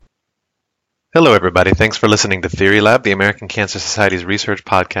Hello, everybody. Thanks for listening to Theory Lab, the American Cancer Society's research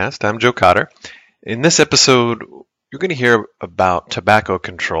podcast. I'm Joe Cotter. In this episode, you're going to hear about tobacco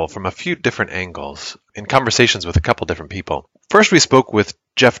control from a few different angles in conversations with a couple different people. First, we spoke with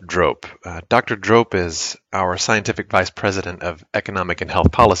Jeff Drope. Dr. Drope is our Scientific Vice President of Economic and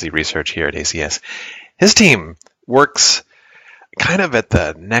Health Policy Research here at ACS. His team works kind of at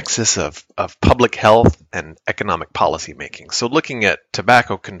the nexus of public health and economic policy making. So looking at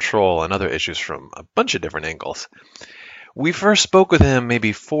tobacco control and other issues from a bunch of different angles. We first spoke with him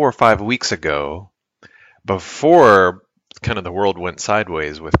maybe 4 or 5 weeks ago, before kind of the world went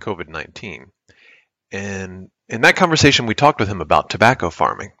sideways with COVID-19. And in that conversation, we talked with him about tobacco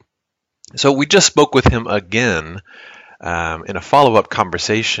farming. So we just spoke with him again in a follow-up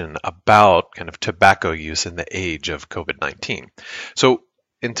conversation about kind of tobacco use in the age of COVID-19. So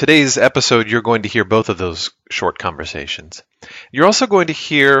in today's episode, you're going to hear both of those short conversations. You're also going to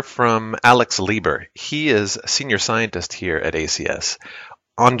hear from Alex Lieber. He is a senior scientist here at ACS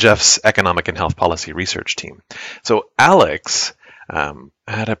on Jeff's Economic and Health Policy Research team. So Alex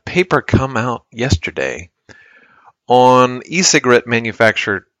had a paper come out yesterday on e-cigarette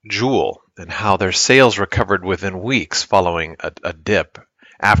manufacturer Juul and how their sales recovered within weeks following a dip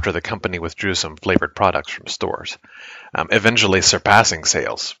after the company withdrew some flavored products from stores, eventually surpassing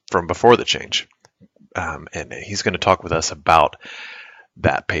sales from before the change. And he's going to talk with us about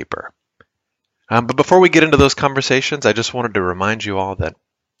that paper. But before we get into those conversations, I just wanted to remind you all that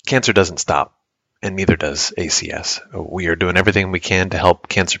cancer doesn't stop, and neither does ACS. We are doing everything we can to help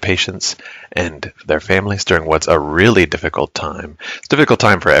cancer patients and their families during what's a really difficult time. It's a difficult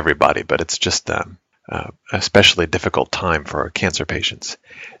time for everybody, but it's just especially difficult time for cancer patients.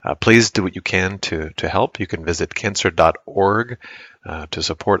 Please do what you can to help. You can visit cancer.org to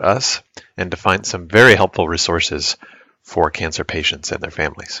support us and to find some very helpful resources for cancer patients and their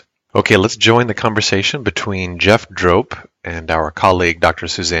families. Okay, let's join the conversation between Jeff Drope and our colleague, Dr.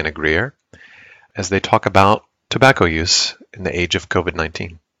 Susanna Greer, as they talk about tobacco use in the age of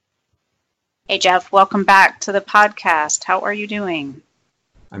COVID-19. Hey, Jeff, welcome back to the podcast. How are you doing?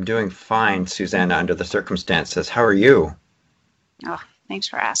 I'm doing fine, Susanna, under the circumstances. How are you? Oh, thanks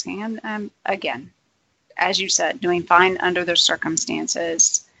for asking. And again, as you said, doing fine under the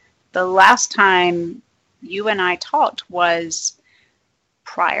circumstances. The last time you and I talked was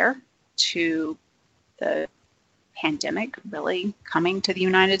prior to the pandemic really coming to the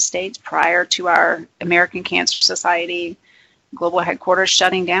United States, prior to our American Cancer Society global headquarters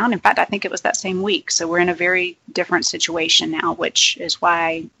shutting down. In fact, I think it was that same week. So we're in a very different situation now, which is why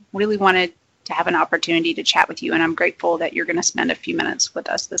I really wanted to have an opportunity to chat with you. And I'm grateful that you're going to spend a few minutes with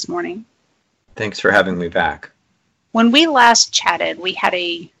us this morning. Thanks for having me back. When we last chatted, we had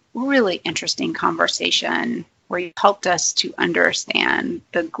a really interesting conversation where you helped us to understand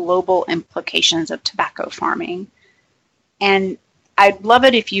the global implications of tobacco farming. And I'd love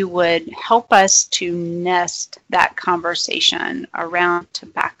it if you would help us to nest that conversation around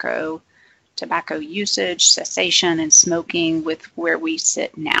tobacco usage, cessation, and smoking with where we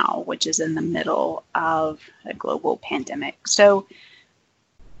sit now, which is in the middle of a global pandemic. So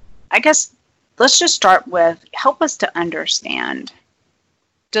I guess let's just start with help us to understand,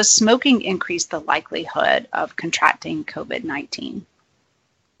 does smoking increase the likelihood of contracting COVID-19?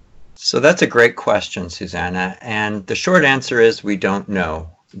 So that's a great question, Susanna. And the short answer is we don't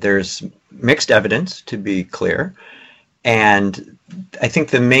know. There's mixed evidence, to be clear. And I think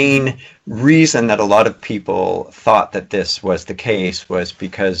the main reason that a lot of people thought that this was the case was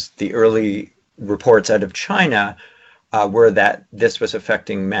because the early reports out of China were that this was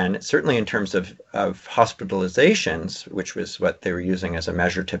affecting men, certainly in terms of hospitalizations, which was what they were using as a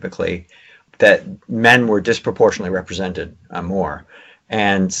measure typically, that men were disproportionately represented more.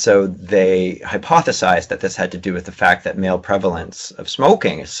 And so they hypothesized that this had to do with the fact that male prevalence of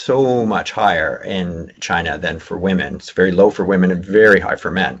smoking is so much higher in China than for women. It's very low for women and very high for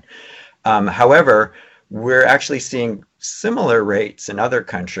men. However, we're actually seeing similar rates in other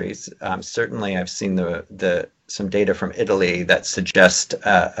countries. Certainly, I've seen some data from Italy that suggest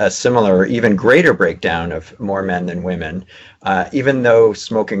a similar or even greater breakdown of more men than women, even though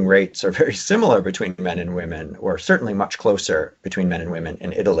smoking rates are very similar between men and women, or certainly much closer between men and women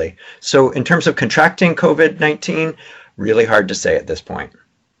in Italy. So in terms of contracting COVID-19, really hard to say at this point.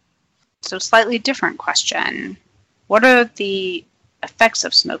 So slightly different question. What are the effects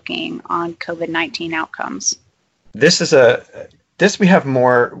of smoking on COVID-19 outcomes? We have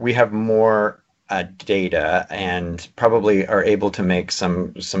more data and probably are able to make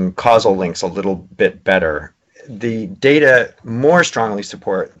some causal links a little bit better the data more strongly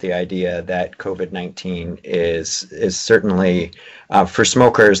support the idea that COVID-19 is certainly, for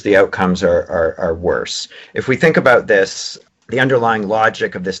smokers, the outcomes are worse. If we think about this, the underlying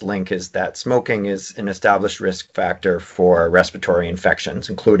logic of this link is that smoking is an established risk factor for respiratory infections,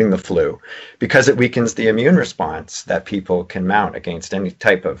 including the flu, because it weakens the immune response that people can mount against any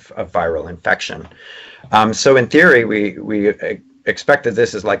type of viral infection. So in theory, we expect that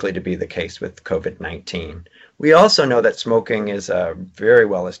this is likely to be the case with COVID-19. We also know that smoking is a very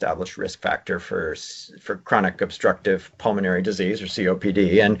well-established risk factor for chronic obstructive pulmonary disease, or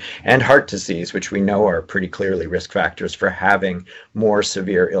COPD, and heart disease, which we know are pretty clearly risk factors for having more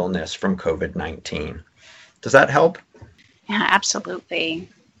severe illness from COVID-19. Does that help? Yeah, absolutely.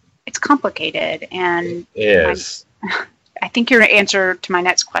 It's complicated, and it is. I think your answer to my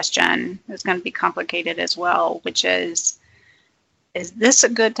next question is going to be complicated as well, which is this a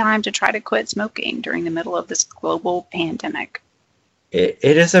good time to try to quit smoking during the middle of this global pandemic? It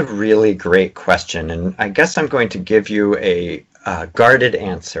is a really great question, and I guess I'm going to give you a guarded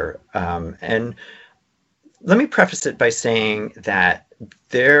answer. And let me preface it by saying that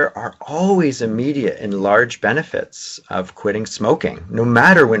there are always immediate and large benefits of quitting smoking, no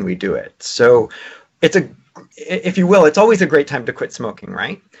matter when we do it. So if you will, it's always a great time to quit smoking,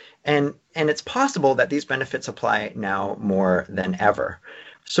 right? And it's possible that these benefits apply now more than ever.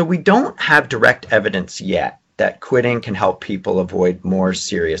 So we don't have direct evidence yet that quitting can help people avoid more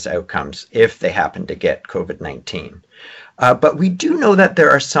serious outcomes if they happen to get COVID-19. But we do know that there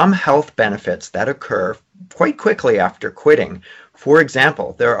are some health benefits that occur quite quickly after quitting. For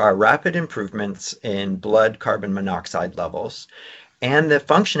example, there are rapid improvements in blood carbon monoxide levels and the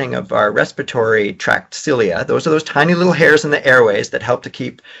functioning of our respiratory tract cilia. Those are those tiny little hairs in the airways that help to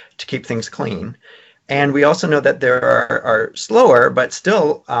keep things clean. And we also know that there are slower but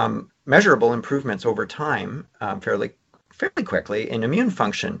still measurable improvements over time, fairly quickly, in immune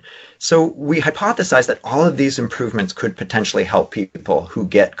function. So we hypothesize that all of these improvements could potentially help people who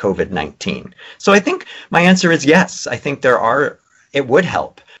get COVID-19. So I think my answer is yes. I think it would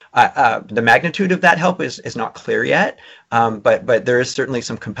help. The magnitude of that help is not clear yet, but there is certainly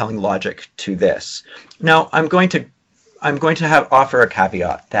some compelling logic to this. Now, I'm going to offer a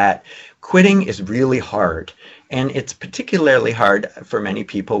caveat that quitting is really hard, and it's particularly hard for many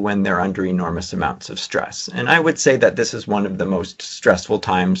people when they're under enormous amounts of stress. And I would say that this is one of the most stressful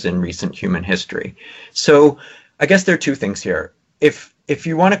times in recent human history. So I guess there are two things here. If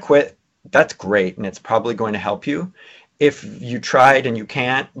you want to quit, that's great, and it's probably going to help you. If you tried and you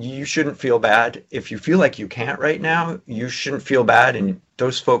can't, you shouldn't feel bad. If you feel like you can't right now, you shouldn't feel bad, and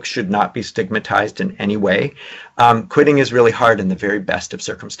those folks should not be stigmatized in any way. Quitting is really hard in the very best of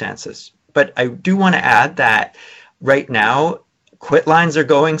circumstances. But I do want to add that right now, quit lines are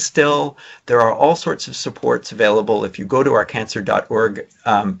going still. There are all sorts of supports available. If you go to our cancer.org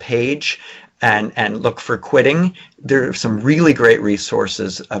page, and look for quitting, there are some really great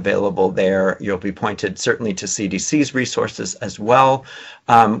resources available there. You'll be pointed certainly to CDC's resources as well.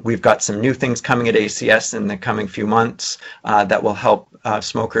 We've got some new things coming at ACS in the coming few months that will help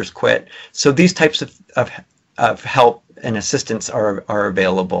smokers quit. So these types of help and assistance are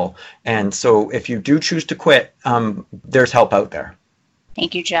available. And so if you do choose to quit, there's help out there.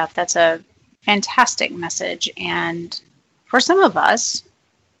 Thank you, Jeff. That's a fantastic message. And for some of us,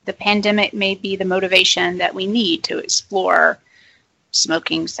 the pandemic may be the motivation that we need to explore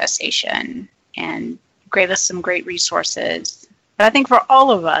smoking cessation, and gave us some great resources. But I think for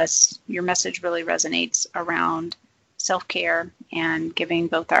all of us, your message really resonates around self-care and giving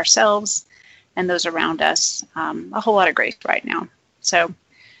both ourselves and those around us a whole lot of grace right now. So,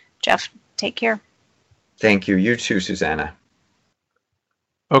 Jeff, take care. Thank you. You too, Susanna.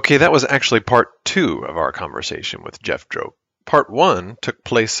 Okay, that was actually part 2 of our conversation with Jeff Drope. Part 1 took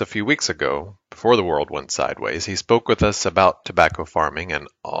place a few weeks ago, before the world went sideways. He spoke with us about tobacco farming and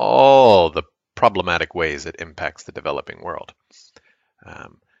all the problematic ways it impacts the developing world.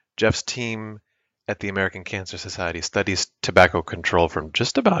 Jeff's team at the American Cancer Society studies tobacco control from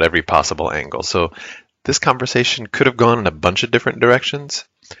just about every possible angle. So this conversation could have gone in a bunch of different directions.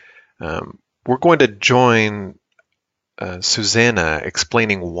 We're going to join Susanna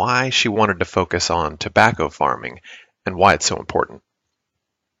explaining why she wanted to focus on tobacco farming and why it's so important.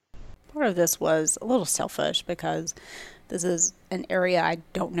 Part of this was a little selfish because this is an area I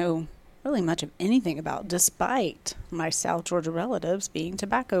don't know really much of anything about, despite my South Georgia relatives being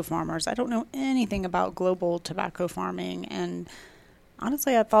tobacco farmers. I don't know anything about global tobacco farming, and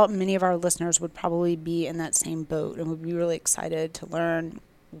honestly, I thought many of our listeners would probably be in that same boat and would be really excited to learn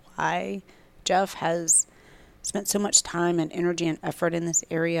why Jeff has spent so much time and energy and effort in this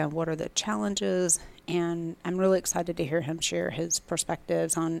area, and what are the challenges And I'm really excited to hear him share his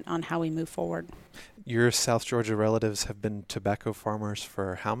perspectives on how we move forward. Your South Georgia relatives have been tobacco farmers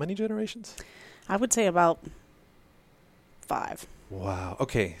for how many generations? I would say about 5. Wow.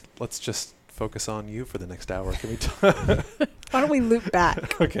 Okay, let's just focus on you for the next hour. Can we Why don't we loop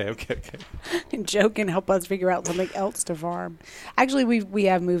back? Okay. And Joe can help us figure out something else to farm. Actually, we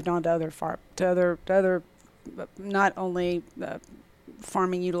have moved on to other not only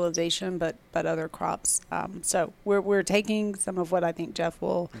farming utilization but other crops. So we're taking some of what I think Jeff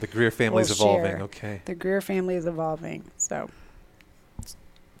will. The Greer family is evolving. Share. Okay. The Greer family is evolving. So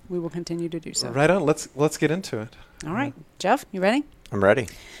we will continue to do so. Right on. Let's get into it. All right, Jeff, you ready? I'm ready.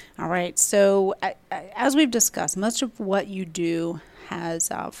 All right. So as we've discussed, much of what you do has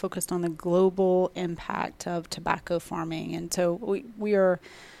focused on the global impact of tobacco farming. And so we are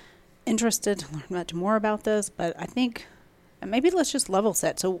interested to learn much more about this, but I think maybe let's just level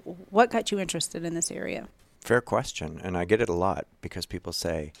set. So what got you interested in this area? Fair question, and I get it a lot because people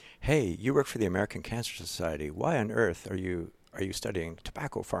say, "Hey, you work for the American Cancer Society. Why on earth are you studying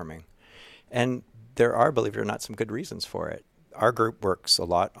tobacco farming?" And there are, believe it or not, some good reasons for it. Our group works a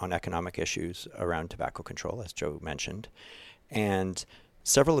lot on economic issues around tobacco control, as Joe mentioned, and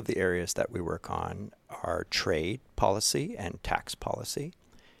several of the areas that we work on are trade policy and tax policy.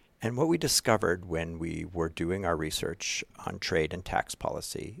 And what we discovered when we were doing our research on trade and tax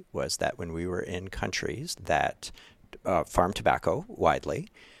policy was that when we were in countries that farm tobacco widely,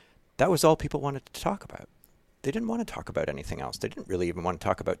 that was all people wanted to talk about. They didn't want to talk about anything else. They didn't really even want to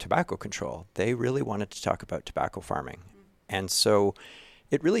talk about tobacco control. They really wanted to talk about tobacco farming. And so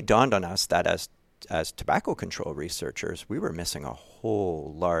it really dawned on us that as tobacco control researchers, we were missing a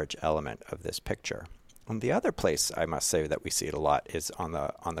whole large element of this picture. And the other place I must say that we see it a lot is on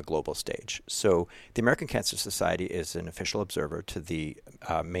the global stage. So the American Cancer Society is an official observer to the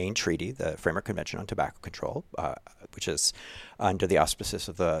main treaty, the Framework Convention on Tobacco Control, which is under the auspices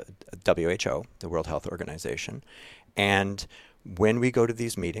of the WHO, the World Health Organization. And when we go to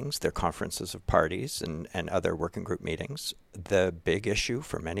these meetings, they're conferences of parties and other working group meetings, the big issue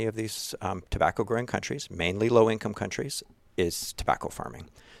for many of these tobacco growing countries, mainly low-income countries, is tobacco farming.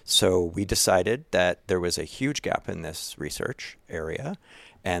 So we decided that there was a huge gap in this research area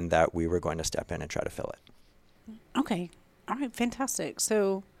and that we were going to step in and try to fill it. Okay. All right. Fantastic.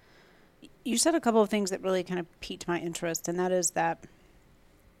 So you said a couple of things that really kind of piqued my interest, and that is that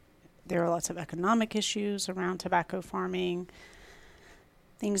there are lots of economic issues around tobacco farming,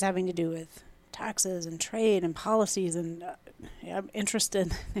 things having to do with taxes and trade and policies. And I'm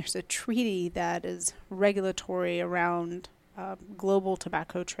interested, there's a treaty that is regulatory around global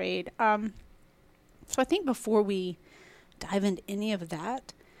tobacco trade. So I think before we dive into any of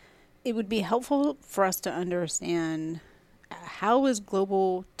that, it would be helpful for us to understand how is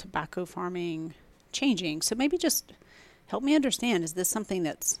global tobacco farming changing. So maybe just help me understand, is this something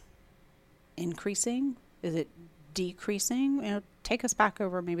that's increasing? Is it decreasing? Take us back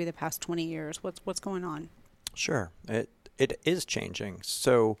over maybe the past 20 years. What's going on? Sure. It is changing.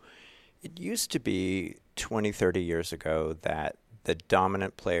 So it used to be 20, 30 years ago that the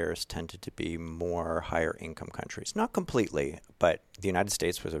dominant players tended to be more higher income countries. Not completely, but the United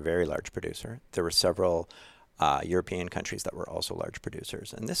States was a very large producer. There were several European countries that were also large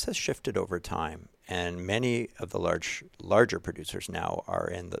producers. And this has shifted over time. And many of the larger producers now are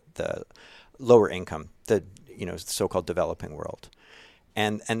in the lower income, the so-called developing world.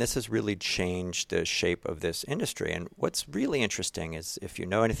 And this has really changed the shape of this industry. And what's really interesting is if you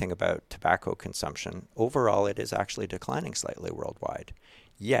know anything about tobacco consumption, overall it is actually declining slightly worldwide.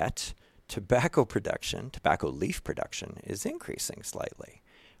 Yet tobacco leaf production is increasing slightly.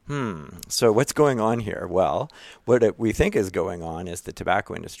 So what's going on here? Well, what we think is going on is the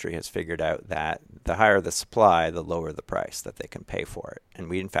tobacco industry has figured out that the higher the supply, the lower the price that they can pay for it. And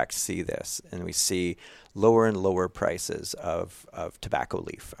we in fact see this, and we see lower and lower prices of tobacco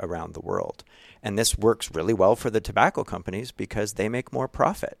leaf around the world. And this works really well for the tobacco companies because they make more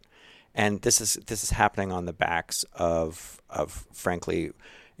profit. And this is happening on the backs of frankly,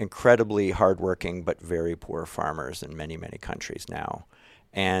 incredibly hardworking but very poor farmers in many, many countries now.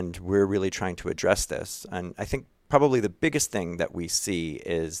 And we're really trying to address this. And I think probably the biggest thing that we see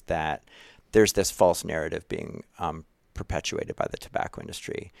is that there's this false narrative being perpetuated by the tobacco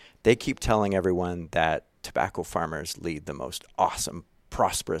industry. They keep telling everyone that tobacco farmers lead the most awesome,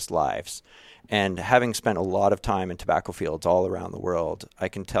 prosperous lives. And having spent a lot of time in tobacco fields all around the world, I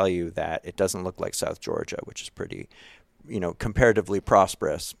can tell you that it doesn't look like South Georgia, which is pretty, comparatively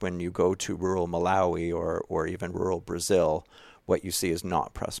prosperous. When you go to rural Malawi or even rural Brazil, what you see is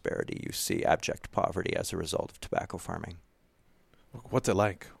not prosperity. You see abject poverty as a result of tobacco farming. What's it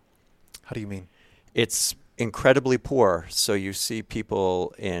like? How do you mean? It's incredibly poor. So you see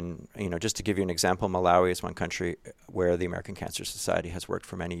people in, just to give you an example, Malawi is one country where the American Cancer Society has worked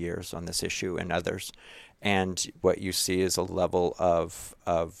for many years on this issue and others. And what you see is a level of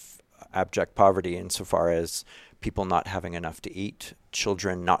abject poverty insofar as people not having enough to eat,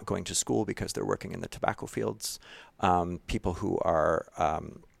 children not going to school because they're working in the tobacco fields, people who are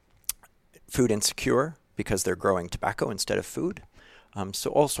food insecure because they're growing tobacco instead of food.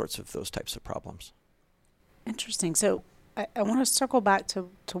 So all sorts of those types of problems. Interesting. So I want to circle back to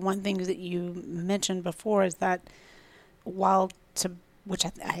one thing that you mentioned before, is that which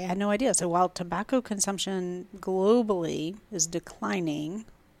I had no idea. So while tobacco consumption globally is declining,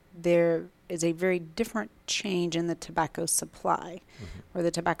 there is a very different change in the tobacco supply, where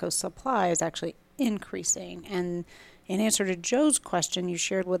the tobacco supply is actually increasing. And in answer to Joe's question, you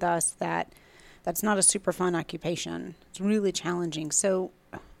shared with us that that's not a super fun occupation. It's really challenging. So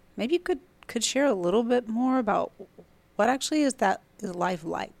maybe you could share a little bit more about what actually is life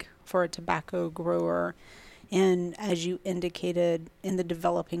like for a tobacco grower, and as you indicated, in the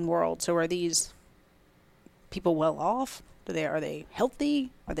developing world. So are these people well off? Are they healthy?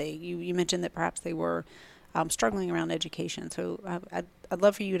 You mentioned that perhaps they were struggling around education. So I'd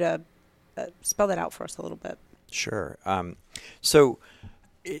love for you to spell that out for us a little bit. Sure. So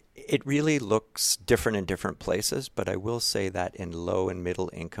it really looks different in different places, but I will say that in low and middle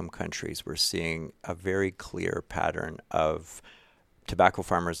income countries, we're seeing a very clear pattern of tobacco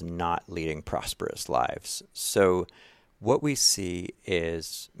farmers not leading prosperous lives. So what we see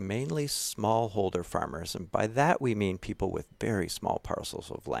is mainly smallholder farmers, and by that we mean people with very small parcels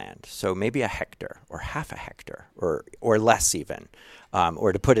of land. So maybe a hectare or half a hectare or less even,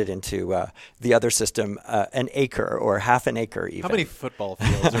 or to put it into the other system, an acre or half an acre even. How many football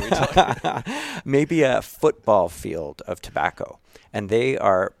fields are we talking? Maybe a football field of tobacco, and they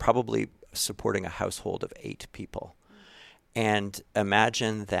are probably supporting a household of 8 people. And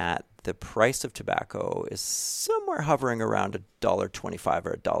imagine that the price of tobacco is somewhere hovering around $1.25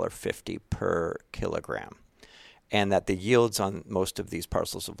 or $1.50 per kilogram, and that the yields on most of these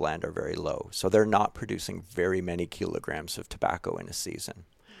parcels of land are very low. So they're not producing very many kilograms of tobacco in a season.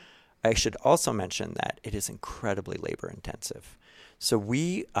 I should also mention that it is incredibly labor intensive. So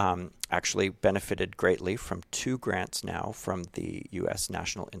we actually benefited greatly from 2 grants now from the U.S.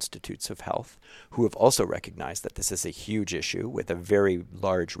 National Institutes of Health, who have also recognized that this is a huge issue with a very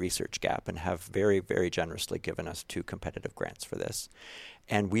large research gap, and have very, very generously given us 2 competitive grants for this.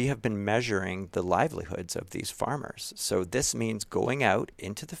 And we have been measuring the livelihoods of these farmers. So this means going out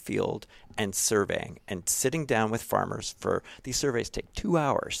into the field and surveying and sitting down with farmers. These surveys take 2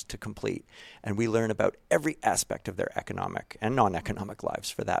 hours to complete. And we learn about every aspect of their economic and non-economic lives,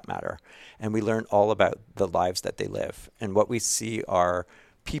 for that matter. And we learn all about the lives that they live. And what we see are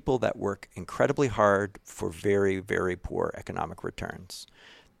people that work incredibly hard for very, very poor economic returns.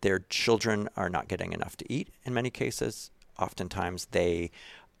 Their children are not getting enough to eat in many cases. Oftentimes they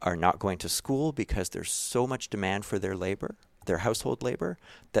are not going to school because there's so much demand for their labor, their household labor,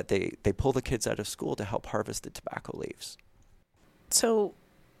 that they pull the kids out of school to help harvest the tobacco leaves. So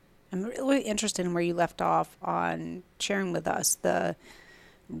I'm really interested in where you left off on sharing with us the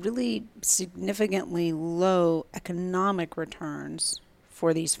really significantly low economic returns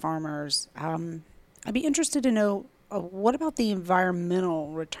for these farmers. I'd be interested to know, what about the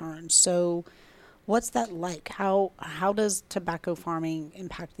environmental returns? So what's that like? How does tobacco farming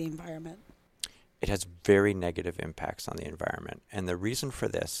impact the environment? It has very negative impacts on the environment. And the reason for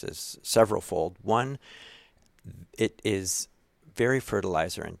this is severalfold. One, it is very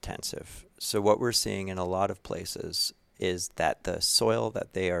fertilizer intensive. So what we're seeing in a lot of places is that the soil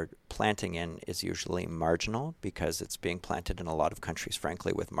that they are planting in is usually marginal, because it's being planted in a lot of countries,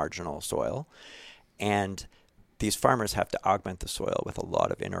 frankly, with marginal soil. And these farmers have to augment the soil with a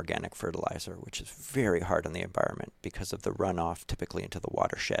lot of inorganic fertilizer, which is very hard on the environment because of the runoff typically into the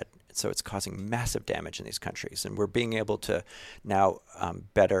watershed. So it's causing massive damage in these countries. And we're being able to now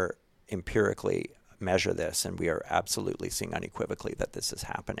better empirically measure this, and we are absolutely seeing unequivocally that this is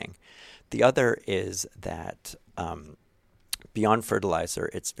happening. The other is that beyond fertilizer,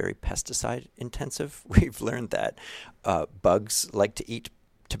 it's very pesticide intensive. We've learned that bugs like to eat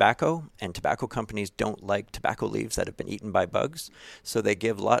tobacco, and tobacco companies don't like tobacco leaves that have been eaten by bugs. So they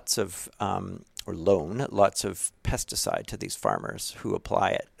give lots of, or loan lots of pesticide to these farmers who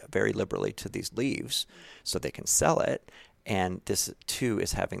apply it very liberally to these leaves so they can sell it. And this, too,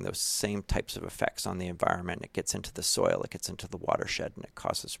 is having those same types of effects on the environment. It gets into the soil, it gets into the watershed, and it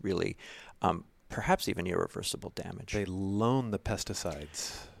causes really perhaps even irreversible damage. They loan the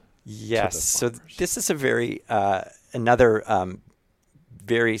pesticides. Yes. So this is a very, another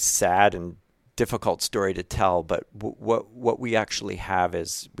very sad and difficult story to tell, but what we actually have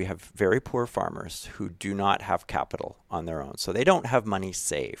is we have very poor farmers who do not have capital on their own. So they don't have money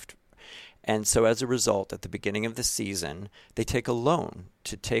saved. And so as a result, at the beginning of the season, they take a loan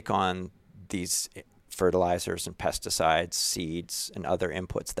to take on these fertilizers and pesticides, seeds, and other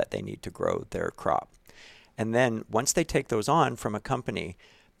inputs that they need to grow their crop. And then once they take those on from a company,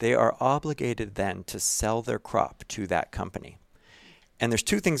 they are obligated then to sell their crop to that company. And there's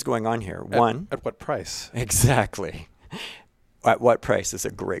two things going on here. One, at what price? Exactly. At what price is a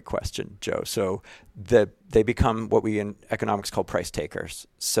great question, Joe. So they become what we in economics call price takers.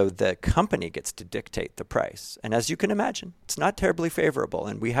 So the company gets to dictate the price. And as you can imagine, it's not terribly favorable.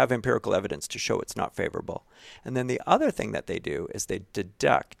 And we have empirical evidence to show it's not favorable. And then the other thing that they do is they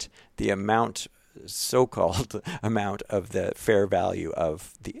deduct the so-called amount of the fair value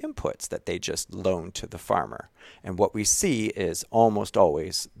of the inputs that they just loan to the farmer. And what we see is almost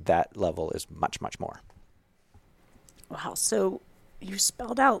always that level is much, much more. Wow, so you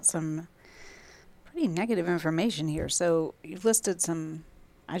spelled out some pretty negative information here. So you've listed some,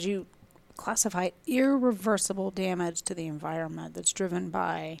 as you classify, irreversible damage to the environment that's driven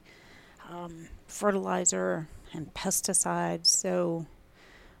by fertilizer and pesticides. So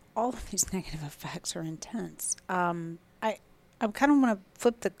all of these negative effects are intense. I kind of want to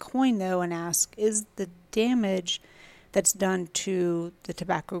flip the coin, though, and ask, is the damage that's done to the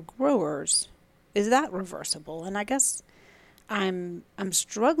tobacco growers, is that reversible? And I guess I'm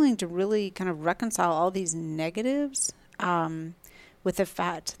struggling to really kind of reconcile all these negatives with the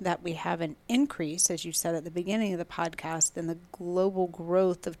fact that we have an increase, as you said at the beginning of the podcast, in the global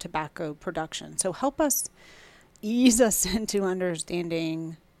growth of tobacco production. So help us ease us into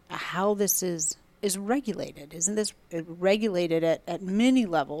understanding how this is regulated. Isn't this regulated at many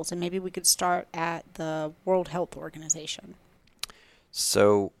levels? And maybe we could start at the World Health Organization.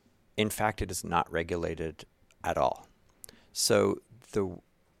 So, in fact, it is not regulated at all. So the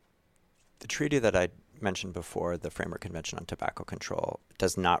treaty that I mentioned before, the Framework Convention on Tobacco Control,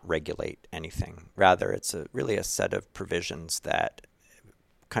 does not regulate anything. Rather, it's really a set of provisions that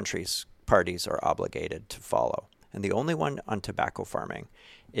parties are obligated to follow. And the only one on tobacco farming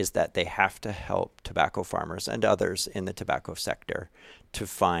is that they have to help tobacco farmers and others in the tobacco sector to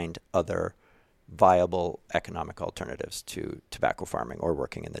find other viable economic alternatives to tobacco farming or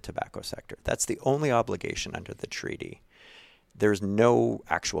working in the tobacco sector. That's the only obligation under the treaty. There's no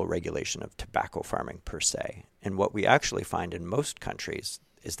actual regulation of tobacco farming per se. And what we actually find in most countries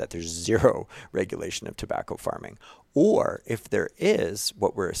is that there's zero regulation of tobacco farming. Or if there is,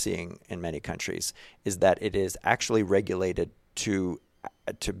 what we're seeing in many countries is that it is actually regulated to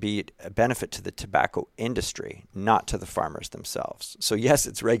be a benefit to the tobacco industry, not to the farmers themselves. So yes,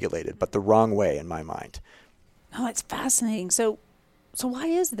 it's regulated, but the wrong way in my mind. Oh, it's fascinating. So why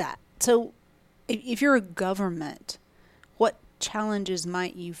is that? So if you're a government, what challenges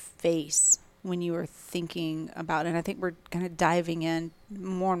might you face when you are thinking about, and I think we're kind of diving in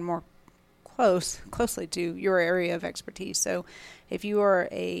more and more closely to your area of expertise. So if you are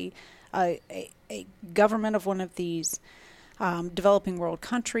a government of one of these developing world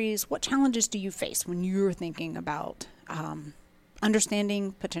countries, what challenges do you face when you're thinking about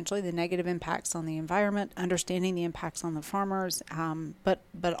understanding potentially the negative impacts on the environment, understanding the impacts on the farmers,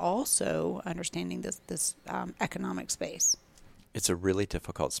 but also understanding this economic space? It's a really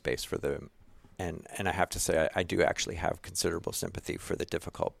difficult space for them. And I have to say, I do actually have considerable sympathy for the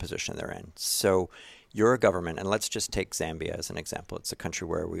difficult position they're in. So you're a government, and let's just take Zambia as an example. It's a country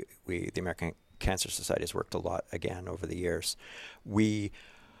where we the American Cancer Society has worked a lot, again, over the years. We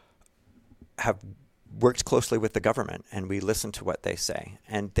have worked closely with the government, and we listen to what they say.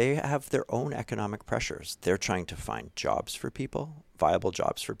 And they have their own economic pressures. They're trying to find jobs for people, viable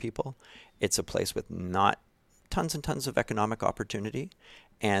jobs for people. It's a place with not tons and tons of economic opportunity.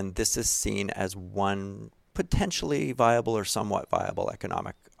 And this is seen as one potentially viable or somewhat viable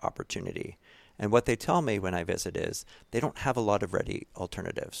economic opportunity. And what they tell me when I visit is they don't have a lot of ready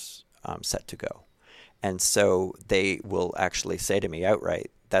alternatives set to go. And so they will actually say to me outright,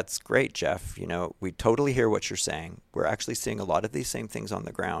 "That's great, Jeff. We totally hear what you're saying. We're actually seeing a lot of these same things on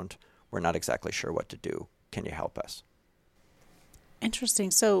the ground. We're not exactly sure what to do. Can you help us?" Interesting.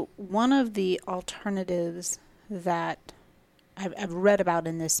 So one of the alternatives that I've read about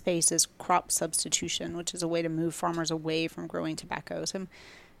in this space is crop substitution, which is a way to move farmers away from growing tobacco. So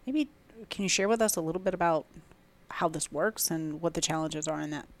maybe can you share with us a little bit about how this works and what the challenges are in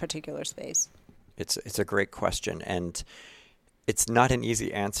that particular space? It's a great question, and it's not an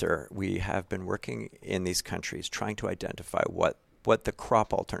easy answer. We have been working in these countries trying to identify what the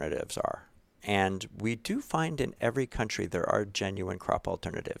crop alternatives are. And we do find in every country there are genuine crop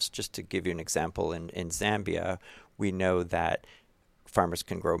alternatives. Just to give you an example, in Zambia, we know that farmers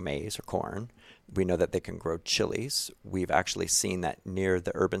can grow maize or corn. We know that they can grow chilies. We've actually seen that near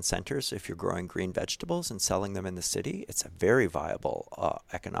the urban centers, if you're growing green vegetables and selling them in the city, it's a very viable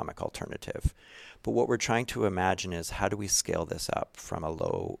economic alternative. But what we're trying to imagine is, how do we scale this up from a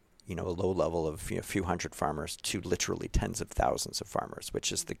low level of a few hundred farmers to literally tens of thousands of farmers,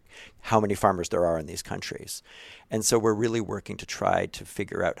 which is how many farmers there are in these countries. And so we're really working to try to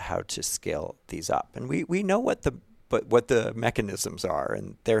figure out how to scale these up. And we know what the mechanisms are,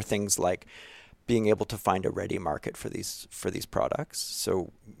 and there are things like being able to find a ready market for these products.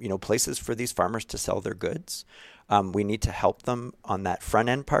 So, places for these farmers to sell their goods. We need to help them on that front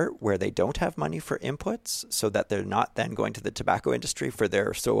end part where they don't have money for inputs, so that they're not then going to the tobacco industry for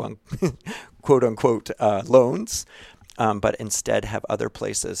their quote unquote loans, but instead have other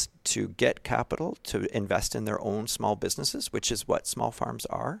places to get capital to invest in their own small businesses, which is what small farms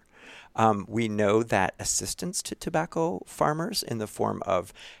are. We know that assistance to tobacco farmers in the form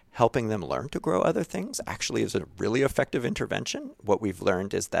of helping them learn to grow other things actually is a really effective intervention. What we've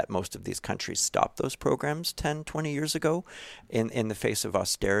learned is that most of these countries stopped those programs 10, 20 years ago in the face of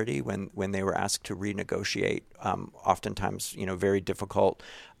austerity when they were asked to renegotiate oftentimes very difficult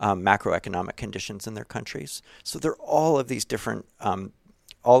macroeconomic conditions in their countries. So there are all of these different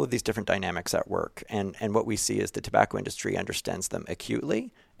dynamics at work. And what we see is the tobacco industry understands them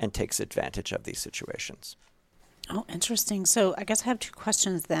acutely and takes advantage of these situations. Oh, interesting. So I guess I have two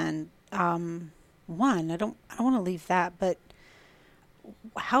questions then. One, I don't want to leave that, but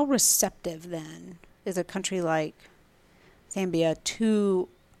how receptive then is a country like Zambia to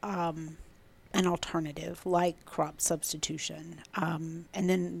an alternative like crop substitution? And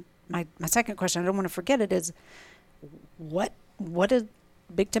then my second question, I don't want to forget it, is what does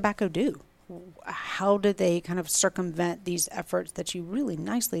Big Tobacco do? How do they kind of circumvent these efforts that you really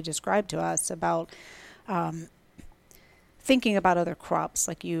nicely described to us about thinking about other crops,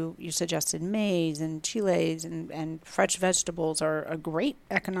 like you suggested maize and chiles and fresh vegetables are a great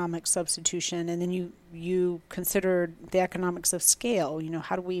economic substitution. And then you considered the economics of scale.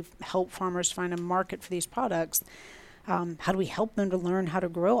 How do we help farmers find a market for these products? How do we help them to learn how to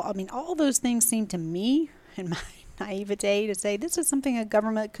grow? I mean, all those things seem to me, in my naivete, to say this is something a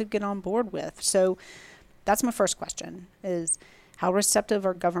government could get on board with. So that's my first question, is how receptive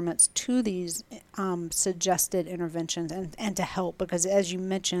are governments to these suggested interventions and to help? Because as you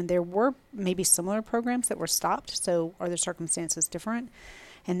mentioned, there were maybe similar programs that were stopped. So are the circumstances different?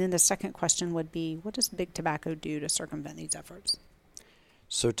 And then the second question would be, what does Big Tobacco do to circumvent these efforts?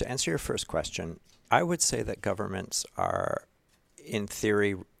 So to answer your first question, I would say that governments are, in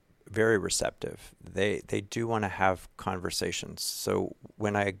theory, very receptive. They do want to have conversations. So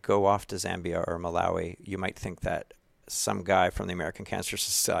when I go off to Zambia or Malawi, you might think that some guy from the American Cancer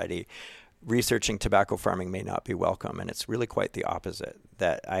Society researching tobacco farming may not be welcome, and it's really quite the opposite,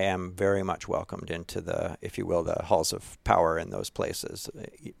 that I am very much welcomed into the, if you will, the halls of power in those places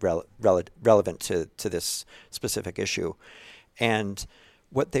relevant to this specific issue. And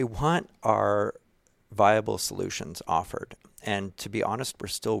what they want are viable solutions offered. And to be honest, we're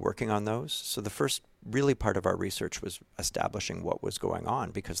still working on those. So the first really part of our research was establishing what was going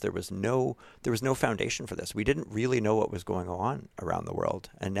on, because there was no foundation for this. We didn't really know what was going on around the world.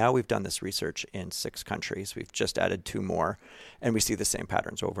 And now we've done this research in 6 countries. We've just added 2 more, and we see the same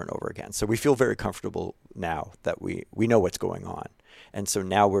patterns over and over again. So we feel very comfortable now that we know what's going on. And so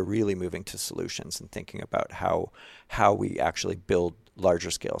now we're really moving to solutions and thinking about how we actually build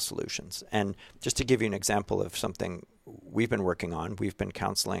larger scale solutions. And just to give you an example of something we've been working on, we've been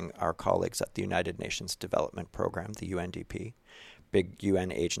counseling our colleagues at the United Nations Development Program, the UNDP, big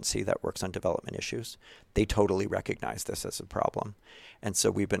UN agency that works on development issues. They totally recognize this as a problem. And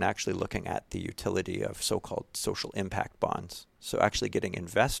so we've been actually looking at the utility of so-called social impact bonds. So actually getting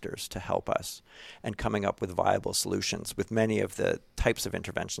investors to help us and coming up with viable solutions with many of the types of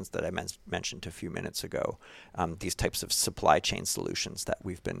interventions that I mentioned a few minutes ago, these types of supply chain solutions that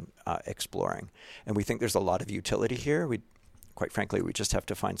we've been exploring. And we think there's a lot of utility here. Quite frankly, we just have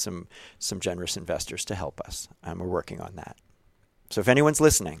to find some generous investors to help us, and we're working on that. So if anyone's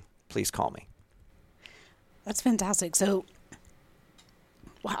listening, please call me. That's fantastic. So,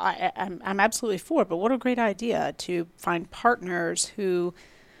 wow, I'm absolutely for it, but what a great idea to find partners who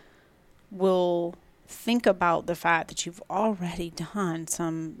will think about the fact that you've already done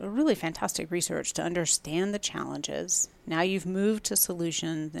some really fantastic research to understand the challenges. Now you've moved to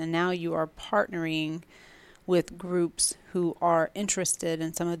solutions, and now you are partnering with groups who are interested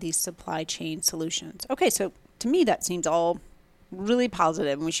in some of these supply chain solutions. Okay, so to me that seems all really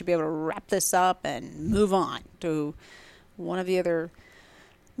positive, and we should be able to wrap this up and move on to one of the other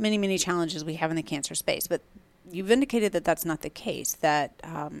many, many challenges we have in the cancer space. But you've indicated that that's not the case, that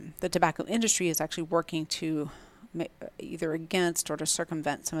the tobacco industry is actually working to either against or to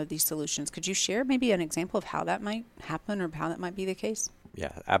circumvent some of these solutions. Could you share maybe an example of how that might happen or how that might be the case?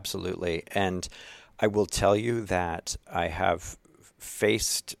 Yeah, absolutely. And I will tell you that I have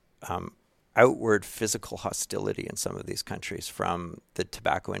faced outward physical hostility in some of these countries from the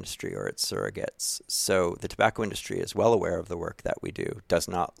tobacco industry or its surrogates. So the tobacco industry is well aware of the work that we do, does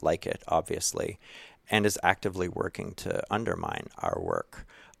not like it, obviously, and is actively working to undermine our work,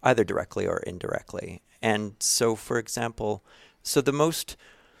 either directly or indirectly. And so, for example, the most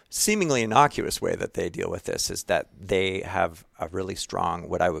seemingly innocuous way that they deal with this is that they have a really strong,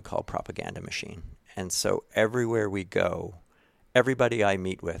 what I would call, propaganda machine. And so everywhere we go, everybody I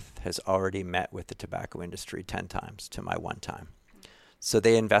meet with has already met with the tobacco industry 10 times to my one time. So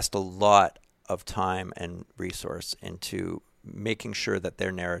they invest a lot of time and resource into making sure that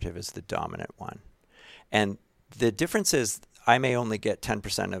their narrative is the dominant one. And the difference is I may only get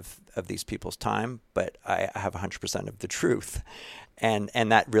 10% of these people's time, but I have 100% of the truth. And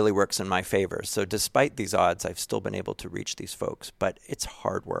that really works in my favor. So despite these odds, I've still been able to reach these folks. But it's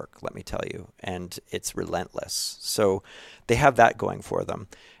hard work, let me tell you, and it's relentless. So they have that going for them.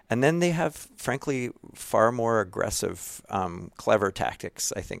 And then they have, frankly, far more aggressive, clever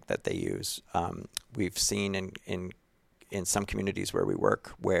tactics, I think, that they use. We've seen in some communities where we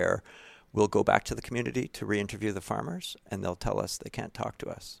work where we'll go back to the community to re-interview the farmers, and they'll tell us they can't talk to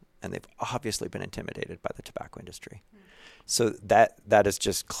us. And they've obviously been intimidated by the tobacco industry. So that is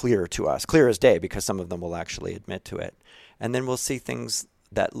just clear to us, clear as day, because some of them will actually admit to it. And then we'll see things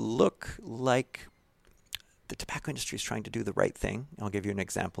that look like the tobacco industry is trying to do the right thing. I'll give you an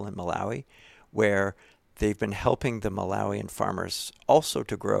example in Malawi, where they've been helping the Malawian farmers also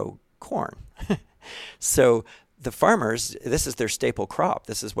to grow corn. So the farmers, this is their staple crop.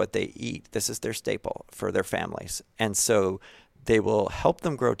 This is what they eat. This is their staple for their families. And so they will help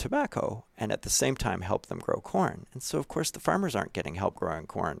them grow tobacco and at the same time help them grow corn. And so, of course, the farmers aren't getting help growing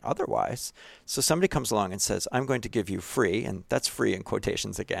corn otherwise. So somebody comes along and says, I'm going to give you free, and that's free in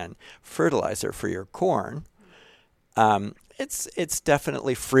quotations again, fertilizer for your corn. It's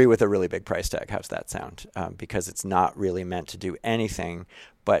definitely free with a really big price tag. How's that sound? Because it's not really meant to do anything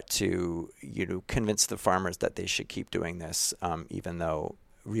but to convince the farmers that they should keep doing this, even though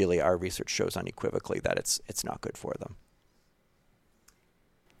really our research shows unequivocally that it's not good for them.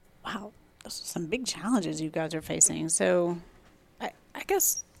 Wow, those are some big challenges you guys are facing. So I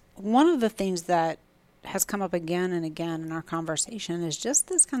guess one of the things that has come up again and again in our conversation is just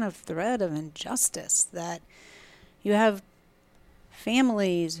this kind of thread of injustice, that you have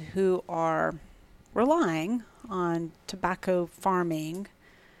families who are relying on tobacco farming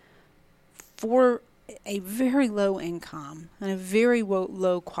for a very low income and a very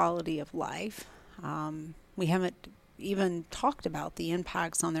low quality of life. We haven't even talked about the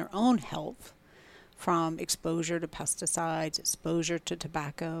impacts on their own health from exposure to pesticides, exposure to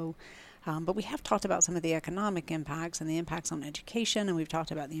tobacco. But we have talked about some of the economic impacts and the impacts on education, and we've talked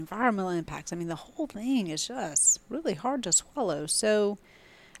about the environmental impacts. I mean, the whole thing is just really hard to swallow. So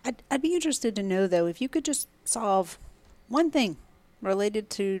I'd be interested to know, though, if you could just solve one thing related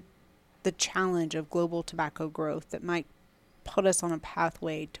to the challenge of global tobacco growth that might put us on a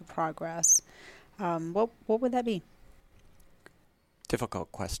pathway to progress, what would that be?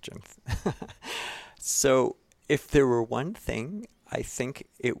 Difficult question. So if there were one thing, I think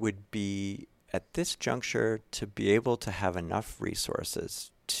it would be at this juncture to be able to have enough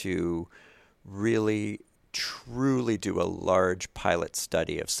resources to really truly do a large pilot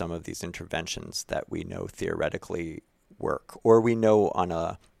study of some of these interventions that we know theoretically work, or we know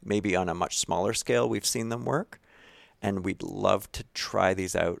maybe on a much smaller scale we've seen them work, and we'd love to try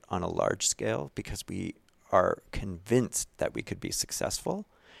these out on a large scale because we are convinced that we could be successful.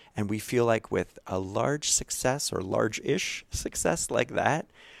 And we feel like with a large success or large-ish success like that,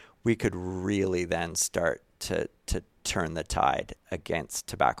 we could really then start to turn the tide against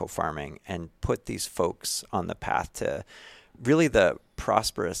tobacco farming and put these folks on the path to really the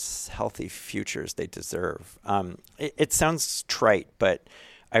prosperous, healthy futures they deserve. It sounds trite, but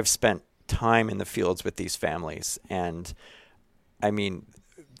I've spent time in the fields with these families, and I mean,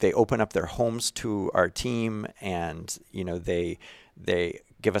 they open up their homes to our team, and they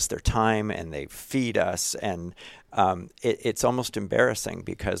give us their time and they feed us, and it's almost embarrassing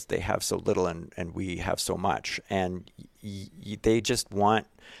because they have so little and we have so much, and they just want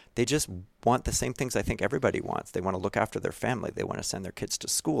they just want the same things I think everybody wants. They want to look after their family. They want to send their kids to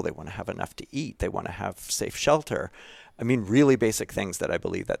school. They want to have enough to eat. They want to have safe shelter. I mean, really basic things that I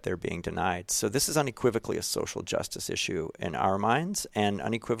believe that they're being denied. So this is unequivocally a social justice issue in our minds, and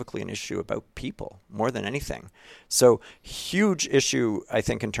unequivocally an issue about people more than anything. So huge issue, I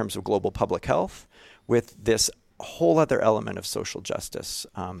think, in terms of global public health, with this whole other element of social justice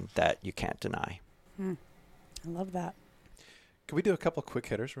that you can't deny. I love that. Can we do a couple quick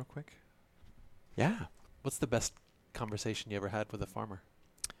hitters real quick? Yeah. What's the best conversation you ever had with a farmer?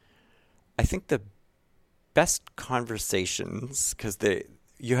 I think the best conversations, because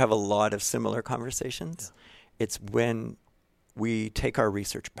you have a lot of similar conversations, it's when we take our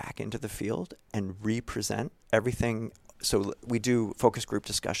research back into the field and represent everything. So we do focus group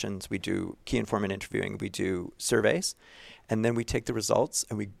discussions, we do key informant interviewing, we do surveys, and then we take the results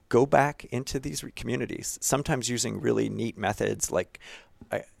and we go back into these communities, sometimes using really neat methods like,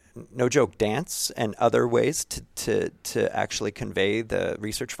 no joke, dance and other ways to actually convey the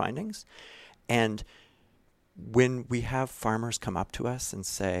research findings. And when we have farmers come up to us and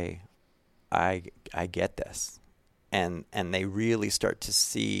say, I get this, and they really start to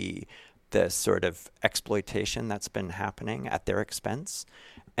see the sort of exploitation that's been happening at their expense,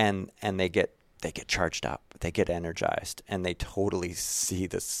 and they get charged up, they get energized, and they totally see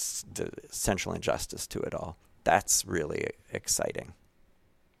the central injustice to it all. That's really exciting.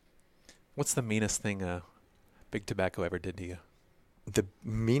 What's the meanest thing Big Tobacco ever did to you? The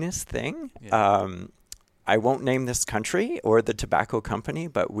meanest thing? Yeah. I won't name this country or the tobacco company,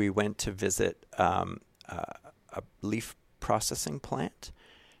 but we went to visit a leaf processing plant,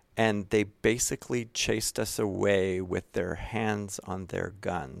 and they basically chased us away with their hands on their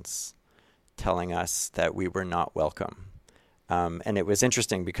guns, telling us that we were not welcome. And it was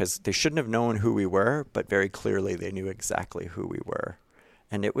interesting because they shouldn't have known who we were, but very clearly they knew exactly who we were.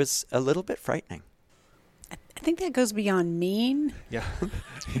 And it was a little bit frightening. I think that goes beyond mean. Yeah.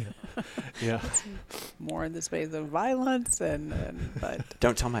 Yeah. More in the space of violence but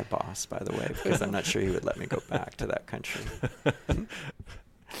Don't tell my boss, by the way, because I'm not sure he would let me go back to that country.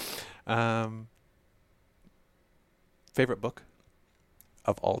 Favorite book?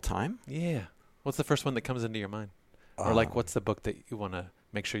 Of all time? Yeah. What's the first one that comes into your mind? Or like, what's the book that you want to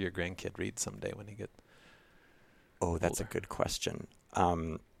make sure your grandkid reads someday when he gets that's older? a good question.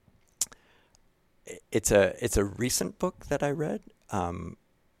 It's a recent book that I read.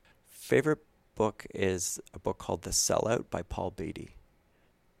 Favorite book is a book called The Sellout by Paul Beatty.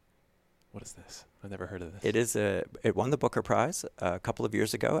 What is this? I've never heard of this. It won the Booker Prize a couple of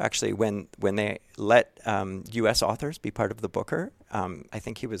years ago. Actually, when they let U.S. authors be part of the Booker, I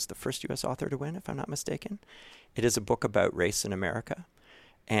think he was the first U.S. author to win, if I'm not mistaken. It is a book about race in America,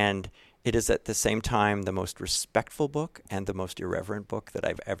 and it is at the same time the most respectful book and the most irreverent book that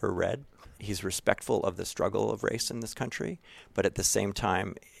I've ever read. He's respectful of the struggle of race in this country, but at the same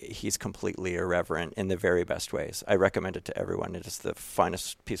time, he's completely irreverent in the very best ways. I recommend it to everyone. It is the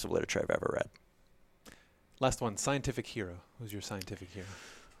finest piece of literature I've ever read. Last one, scientific hero. Who's your scientific hero?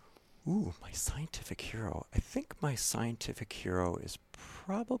 Ooh, my scientific hero. I think my scientific hero is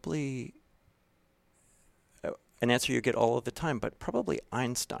probably an answer you get all of the time, but probably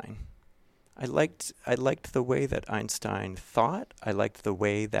Einstein. I liked the way that Einstein thought. I liked the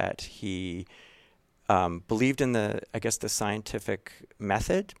way that he believed in the scientific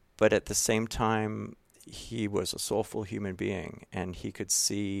method, but at the same time, he was a soulful human being, and he could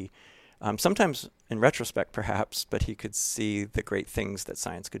see, sometimes in retrospect perhaps, but he could see the great things that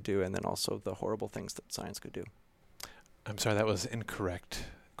science could do, and then also the horrible things that science could do. I'm sorry, that was incorrect.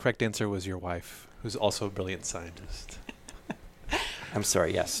 Correct answer was your wife, who's also a brilliant scientist. I'm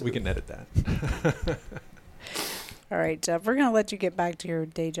sorry, yes. We can edit that. All right, Jeff, we're going to let you get back to your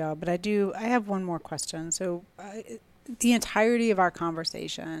day job, but I have one more question. So the entirety of our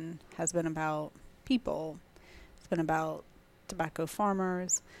conversation has been about people. It's been about tobacco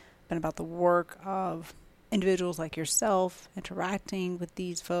farmers, been about the work of individuals like yourself interacting with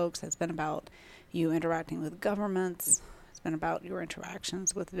these folks. It's been about you interacting with governments. It's been about your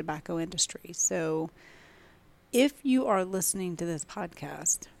interactions with the tobacco industry. So if you are listening to this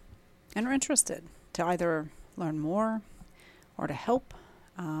podcast and are interested to either learn more or to help,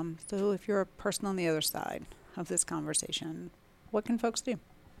 so if you're a person on the other side of this conversation, what can folks do?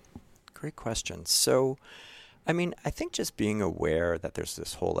 Great question. So, I think just being aware that there's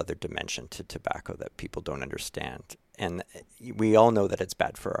this whole other dimension to tobacco that people don't understand. And we all know that it's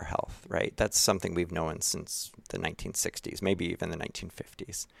bad for our health, right? That's something we've known since the 1960s, maybe even the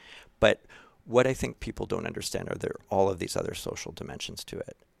 1950s. But what I think people don't understand are there all of these other social dimensions to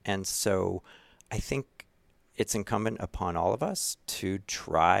it. And so I think it's incumbent upon all of us to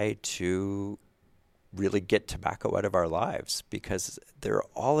try to really get tobacco out of our lives, because there are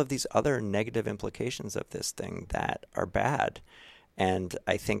all of these other negative implications of this thing that are bad. And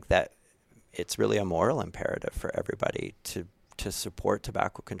I think that it's really a moral imperative for everybody to support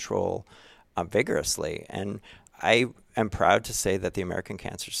tobacco control vigorously. And I am proud to say that the American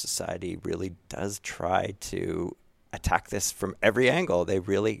Cancer Society really does try to attack this from every angle. They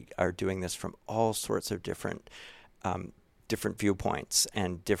really are doing this from all sorts of different viewpoints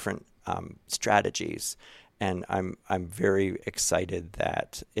and different strategies. And I'm very excited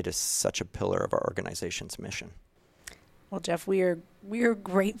that it is such a pillar of our organization's mission. Well, Jeff, we are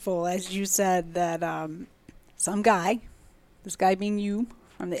grateful, as you said, that some guy, this guy being you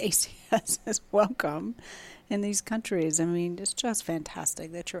from the ACS, is welcome in these countries. I mean, it's just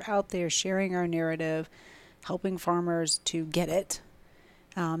fantastic that you're out there sharing our narrative, helping farmers to get it,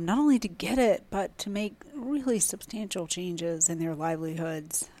 not only to get it, but to make really substantial changes in their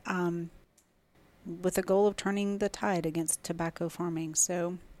livelihoods, with the goal of turning the tide against tobacco farming.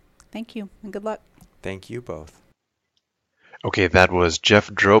 So thank you and good luck. Thank you both. Okay, that was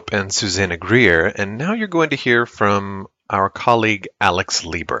Jeff Drope and Susanna Greer, and now you're going to hear from our colleague Alex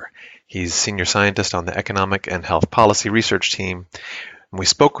Lieber. He's senior scientist on the Economic and Health Policy Research Team. And we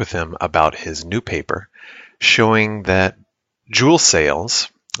spoke with him about his new paper showing that Juul sales,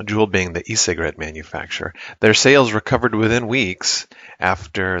 Juul being the e-cigarette manufacturer, their sales recovered within weeks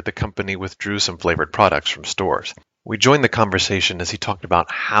after the company withdrew some flavored products from stores. We joined the conversation as he talked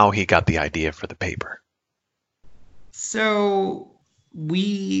about how he got the idea for the paper. So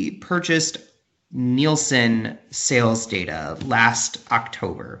we purchased Nielsen sales data last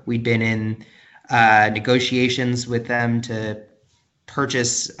October. We'd been in negotiations with them to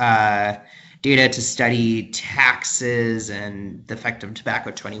purchase data to study taxes and the effect of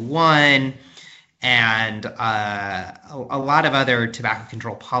Tobacco 21 and a lot of other tobacco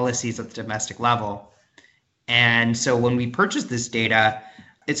control policies at the domestic level. And so when we purchased this data,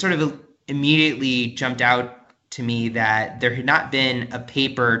 it sort of immediately jumped out to me that there had not been a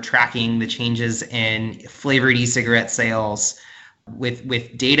paper tracking the changes in flavored e-cigarette sales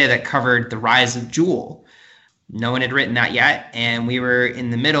with data that covered the rise of Juul. No one had written that yet, and we were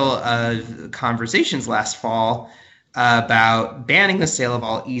in the middle of conversations last fall about banning the sale of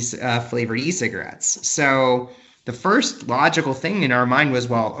all flavored e-cigarettes. So the first logical thing in our mind was,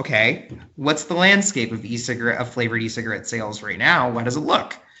 well, okay, what's the landscape of flavored e-cigarette sales right now? How does it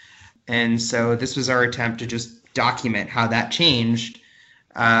look? And so this was our attempt to just document how that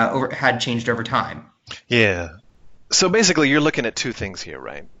had changed over time. Yeah. So basically, you're looking at two things here,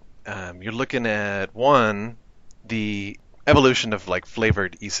 right? You're looking at, one, the evolution of like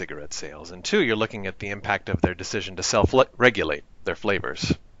flavored e-cigarette sales, and two, you're looking at the impact of their decision to self-regulate their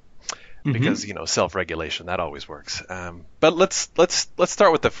flavors, because self-regulation, that always works. But let's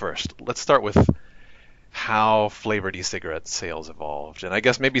start with the first. Let's start with how flavored e-cigarette sales evolved, and I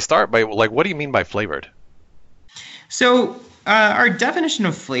guess maybe start by what do you mean by flavored? So our definition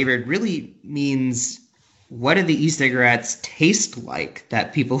of flavored really means, what do the e-cigarettes taste like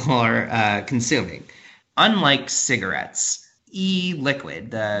that people are consuming? Unlike cigarettes,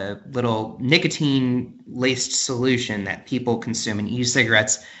 e-liquid, the little nicotine-laced solution that people consume in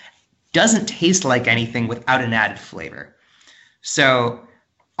e-cigarettes, doesn't taste like anything without an added flavor. So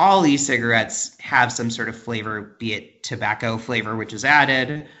all e-cigarettes have some sort of flavor, be it tobacco flavor, which is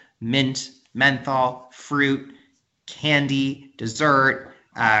added, mint, menthol, fruit, candy, dessert,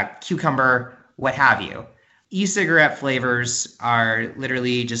 cucumber, what have you. E-cigarette flavors are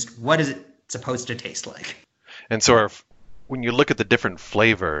literally just, what is it supposed to taste like? And so when you look at the different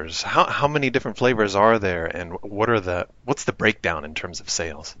flavors, how many different flavors are there, and what's the breakdown in terms of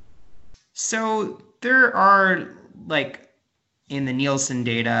sales? So there are, in the Nielsen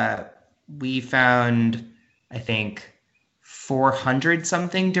data, we found, I think, 400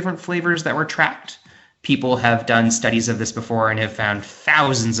 something different flavors that were tracked. People have done studies of this before and have found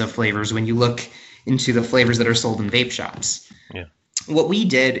thousands of flavors when you look into the flavors that are sold in vape shops. Yeah. What we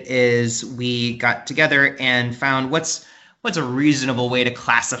did is we got together and found what's a reasonable way to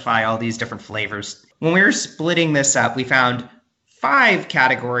classify all these different flavors. When we were splitting this up, we found 5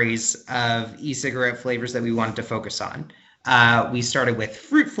 categories of e-cigarette flavors that we wanted to focus on. We started with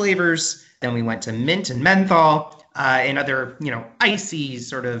fruit flavors, then we went to mint and menthol, and other, icy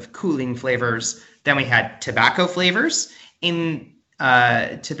sort of cooling flavors. Then we had tobacco flavors. To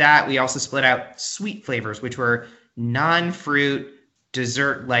that, we also split out sweet flavors, which were non-fruit,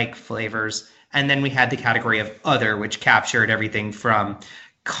 dessert-like flavors. And then we had the category of other, which captured everything from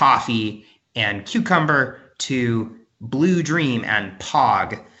coffee and cucumber to Blue Dream and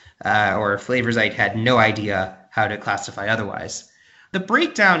Pog. or flavors I had no idea how to classify otherwise. The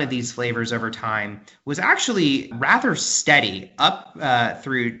breakdown of these flavors over time was actually rather steady up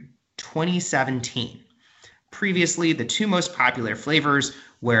through 2017. Previously, the two most popular flavors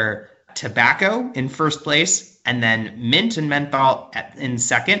were tobacco in first place and then mint and menthol in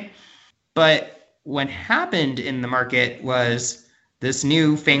second. But what happened in the market was this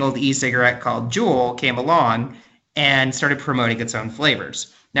new fangled e-cigarette called Juul came along and started promoting its own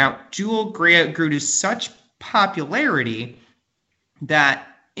flavors. Now, Juul grew to such popularity that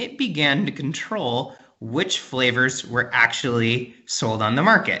it began to control which flavors were actually sold on the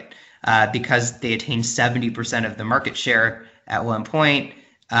market. Because they attained 70% of the market share at one point,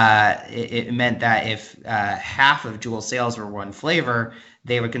 it meant that if half of Juul sales were one flavor,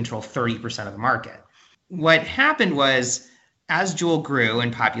 they would control 30% of the market. What happened was, as Juul grew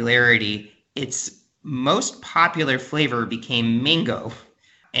in popularity, its most popular flavor became mango,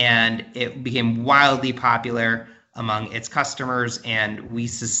 and it became wildly popular among its customers, and we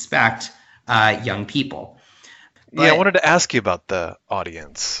suspect young people. But, I wanted to ask you about the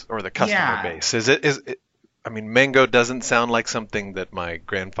audience or the customer base. Is it? I mean, mango doesn't sound like something that my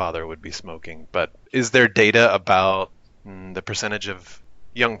grandfather would be smoking, but is there data about the percentage of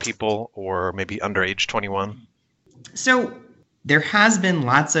young people or maybe under age 21? So there has been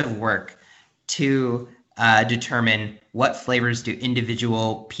lots of work to determine what flavors do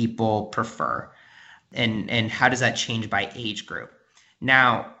individual people prefer, and how does that change by age group.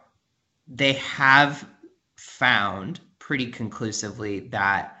 Now, they have found pretty conclusively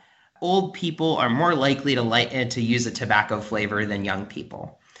that old people are more likely to use a tobacco flavor than young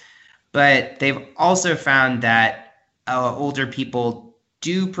people. But they've also found that older people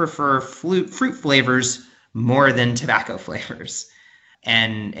do prefer fruit flavors more than tobacco flavors,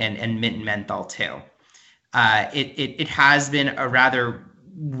 and mint and menthol too. It has been a rather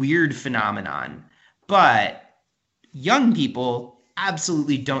weird phenomenon, but young people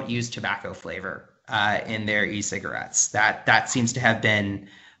absolutely don't use tobacco flavor in their e-cigarettes. That seems to have been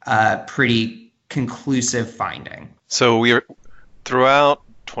a pretty conclusive finding. So we are throughout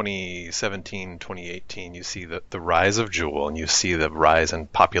 2017, 2018, you see the rise of Juul, and you see the rise in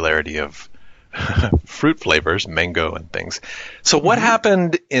popularity of fruit flavors, mango and things. So what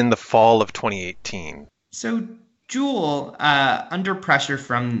happened in the fall of 2018? So Juul, under pressure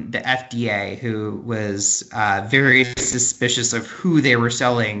from the FDA, who was very suspicious of who they were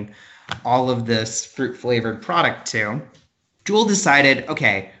selling all of this fruit-flavored product to, Juul decided,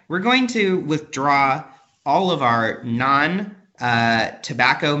 okay, we're going to withdraw all of our non-tobacco,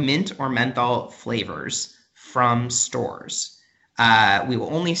 mint, or menthol flavors from stores. We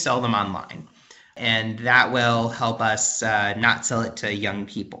will only sell them online, and that will help us not sell it to young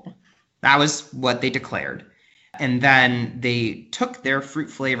people. That was what they declared. And then they took their fruit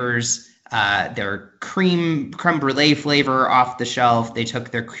flavors, their creme brulee flavor off the shelf. They took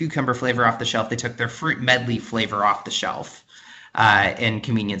their cucumber flavor off the shelf. They took their fruit medley flavor off the shelf in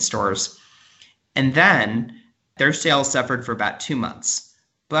convenience stores. And then their sales suffered for about 2 months.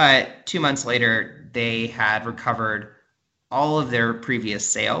 But 2 months later, they had recovered all of their previous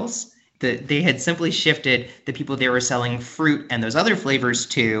sales. They had simply shifted the people they were selling fruit and those other flavors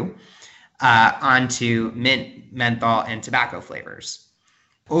to onto mint, menthol, and tobacco flavors.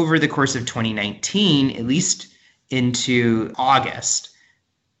 Over the course of 2019, at least into August,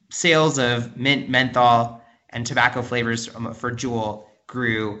 sales of mint, menthol, and tobacco flavors for Juul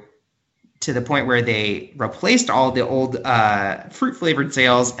grew to the point where they replaced all the old fruit-flavored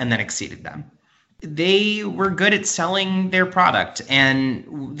sales and then exceeded them. They were good at selling their product.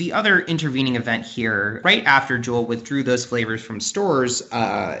 And the other intervening event here, right after Juul withdrew those flavors from stores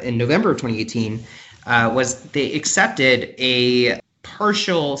in November of 2018, was they accepted a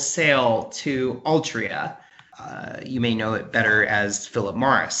partial sale to Altria. You may know it better as Philip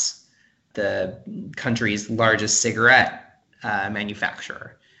Morris, the country's largest cigarette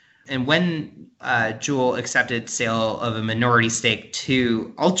manufacturer. And when Juul accepted sale of a minority stake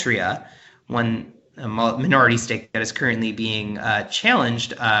to Altria, a minority stake that is currently being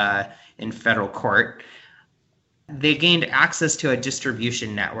challenged in federal court, they gained access to a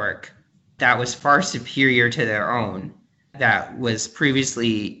distribution network that was far superior to their own, that was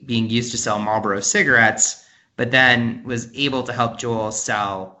previously being used to sell Marlboro cigarettes, but then was able to help Juul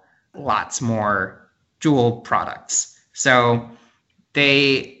sell lots more Juul products. So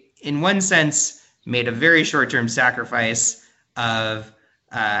they, in one sense, made a very short-term sacrifice of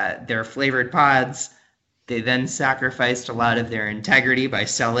their flavored pods. They then sacrificed a lot of their integrity by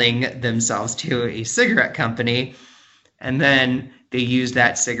selling themselves to a cigarette company. And then they used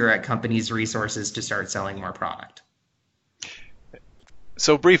that cigarette company's resources to start selling more product.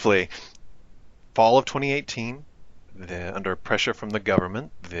 So briefly, fall of 2018, under pressure from the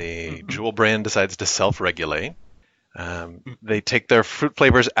government, the Jewel brand decides to self-regulate. They take their fruit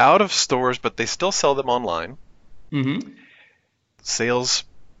flavors out of stores, but they still sell them online. Mm-hmm. Sales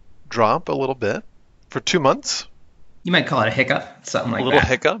drop a little bit for 2 months. You might call it a hiccup, something like that. A little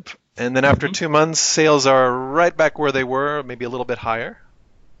hiccup. And then after 2 months, sales are right back where they were, maybe a little bit higher.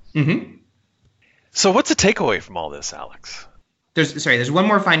 Mm-hmm. So what's the takeaway from all this, Alex? There's one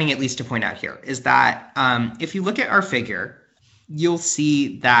more finding at least to point out here, is that if you look at our figure, you'll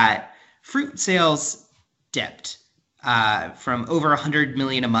see that fruit sales dipped from over 100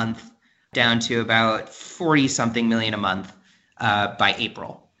 million a month down to about 40-something million a month by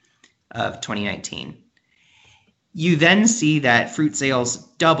April of 2019. You then see that fruit sales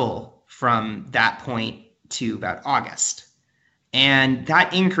double from that point to about August. And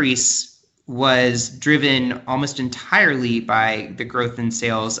that increase was driven almost entirely by the growth in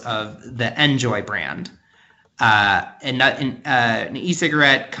sales of the Enjoy brand, an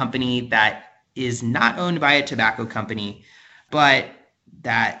e-cigarette company that is not owned by a tobacco company, but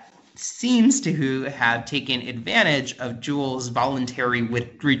that seems to have taken advantage of Juul's voluntary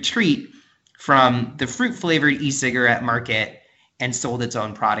retreat from the fruit-flavored e-cigarette market and sold its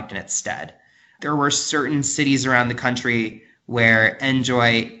own product in its stead. There were certain cities around the country where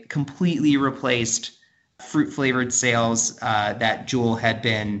Enjoy completely replaced fruit-flavored sales that Juul had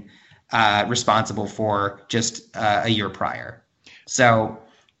been responsible for just a year prior. So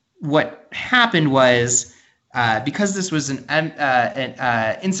what happened was, because this was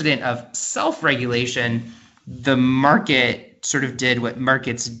an incident of self-regulation, the market sort of did what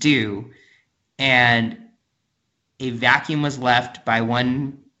markets do, and a vacuum was left by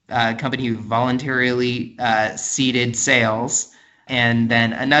one company who voluntarily ceded sales, and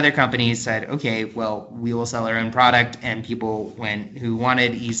then another company said, okay, well, we will sell our own product, and people who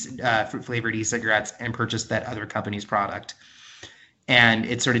wanted fruit-flavored e-cigarettes and purchased that other company's product. And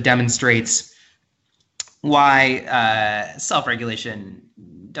it sort of demonstrates why self-regulation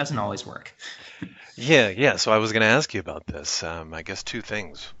doesn't always work. Yeah. So I was going to ask you about this. I guess two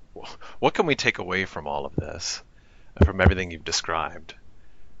things. What can we take away from all of this, from everything you've described?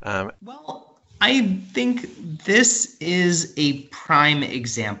 Well, I think this is a prime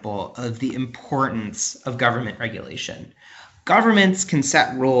example of the importance of government regulation. Governments can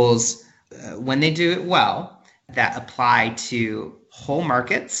set rules when they do it well that apply to whole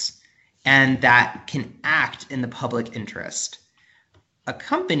markets and that can act in the public interest. A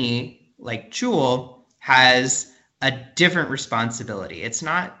company like Juul has a different responsibility. It's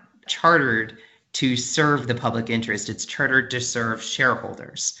not chartered to serve the public interest. It's chartered to serve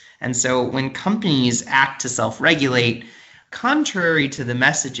shareholders. And so when companies act to self-regulate, contrary to the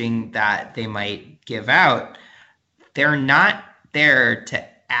messaging that they might give out, they're not there to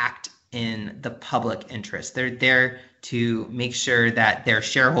act in the public interest. They're there to make sure that their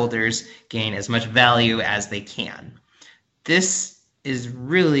shareholders gain as much value as they can. This is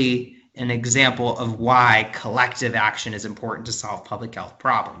really an example of why collective action is important to solve public health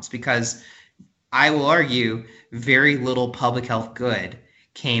problems, because I will argue very little public health good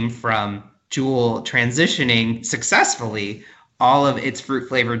came from Juul transitioning successfully all of its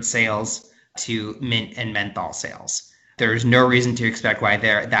fruit-flavored sales to mint and menthol sales. There's no reason to expect why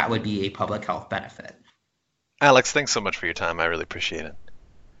that would be a public health benefit. Alex, thanks so much for your time. I really appreciate it.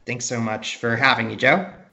 Thanks so much for having me, Joe.